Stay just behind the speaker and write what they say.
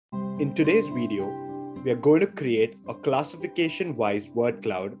In today's video, we are going to create a classification-wise word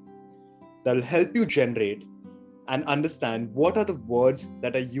cloud that will help you generate and understand what are the words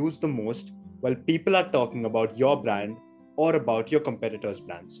that are used the most while people are talking about your brand or about your competitors'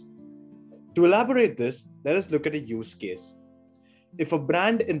 brands. To elaborate this, let us look at a use case. If a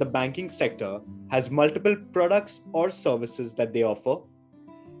brand in the banking sector has multiple products or services that they offer,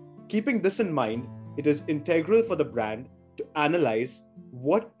 keeping this in mind, it is integral for the brand to analyze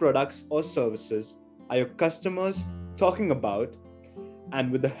what products or services are your customers talking about,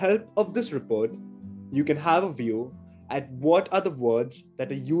 and with the help of this report, you can have a view at what are the words that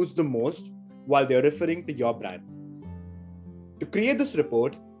are used the most while they're referring to your brand. To create this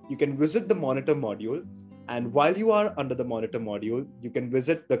report, you can visit the Monitor module, and while you are under the Monitor module, you can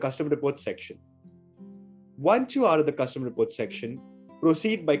visit the Custom Report section. Once you are at the Custom Report section,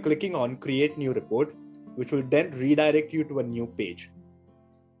 proceed by clicking on Create New Report, which will then redirect you to a new page.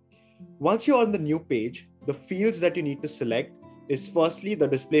 Once you're on the new page, the fields that you need to select is firstly the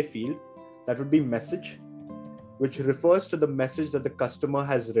display field, that would be message, which refers to the message that the customer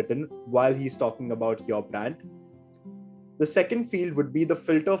has written while he's talking about your brand. The second field would be the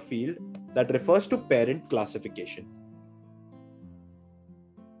filter field that refers to parent classification.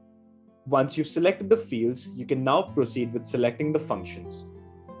 Once you've selected the fields, you can now proceed with selecting the functions.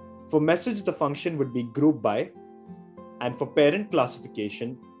 For message, the function would be group by, and for parent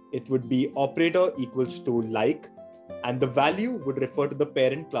classification, it would be operator equals to like, and the value would refer to the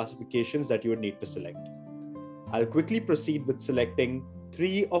parent classifications that you would need to select. I'll quickly proceed with selecting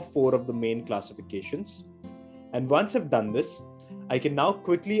 3 or 4 of the main classifications. And once I've done this, I can now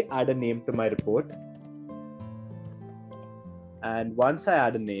quickly add a name to my report. And once I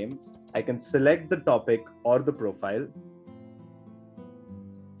add a name, I can select the topic or the profile.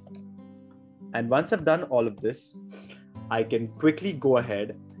 And once I've done all of this, I can quickly go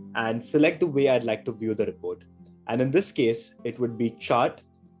ahead and select the way I'd like to view the report. And in this case, it would be chart,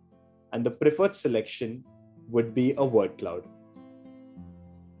 and the preferred selection would be a word cloud.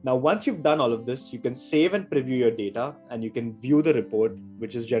 Now, once you've done all of this, you can save and preview your data, and you can view the report,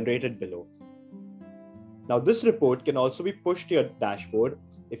 which is generated below. Now, this report can also be pushed to your dashboard.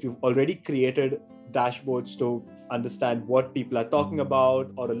 If you've already created dashboards to understand what people are talking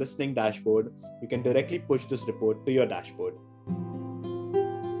about, or a listening dashboard, you can directly push this report to your dashboard.